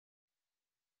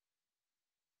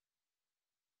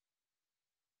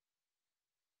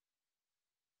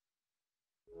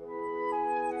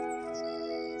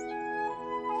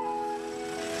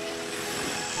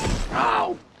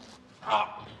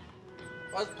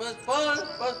Buzz, buzz, buzz,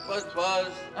 buzz, buzz, buzz.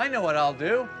 I know what I'll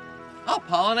do. I'll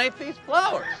pollinate these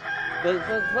flowers. Buzz,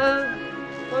 buzz, buzz,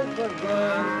 buzz, buzz,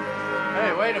 buzz.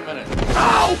 Hey, wait a minute.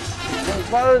 Ow! Buzz,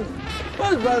 buzz,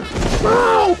 buzz, buzz.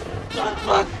 Ow! Buzz,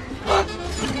 buzz, buzz.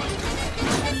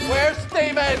 Where's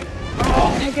Steven?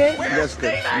 Oh, okay. Where's That's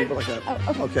Steven? good. Like that.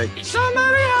 Okay.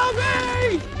 Somebody help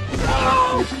me!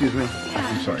 Oh! Excuse me.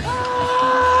 I'm sorry.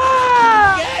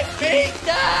 Ah! Get me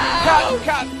down!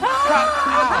 Cut! Cut.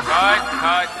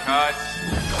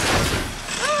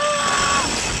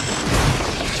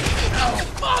 Oh,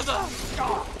 mother!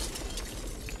 Oh.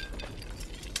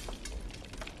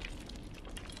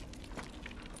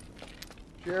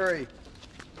 Jerry,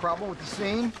 problem with the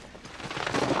scene?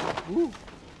 Ooh.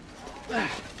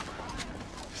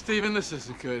 Steven, this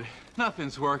isn't good.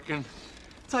 Nothing's working.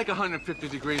 It's like 150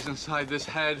 degrees inside this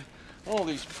head. All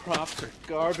these props are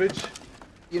garbage.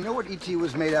 You know what E.T.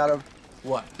 was made out of?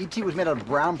 What? E.T. was made out of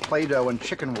brown Play-Doh and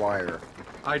chicken wire.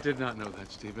 I did not know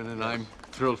that, Steven, and I'm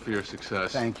thrilled for your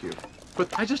success. Thank you.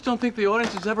 But I just don't think the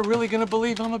audience is ever really going to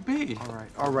believe I'm a bee.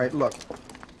 All right, look.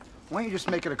 Why don't you just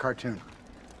make it a cartoon?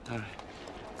 All right.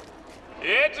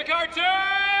 It's a cartoon!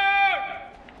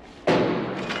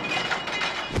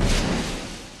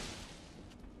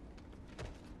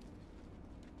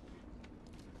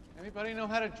 Anybody know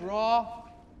how to draw?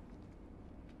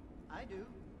 I do.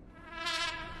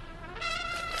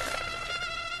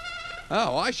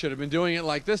 Oh, I should have been doing it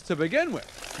like this to begin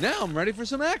with. Now I'm ready for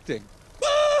some acting.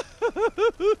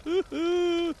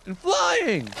 And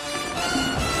flying.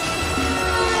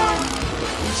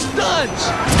 Stunts.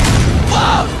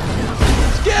 Whoa!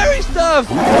 Scary stuff.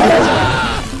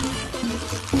 Ah!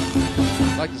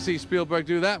 Like to see Spielberg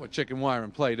do that with chicken wire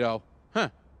and Play-Doh. Huh.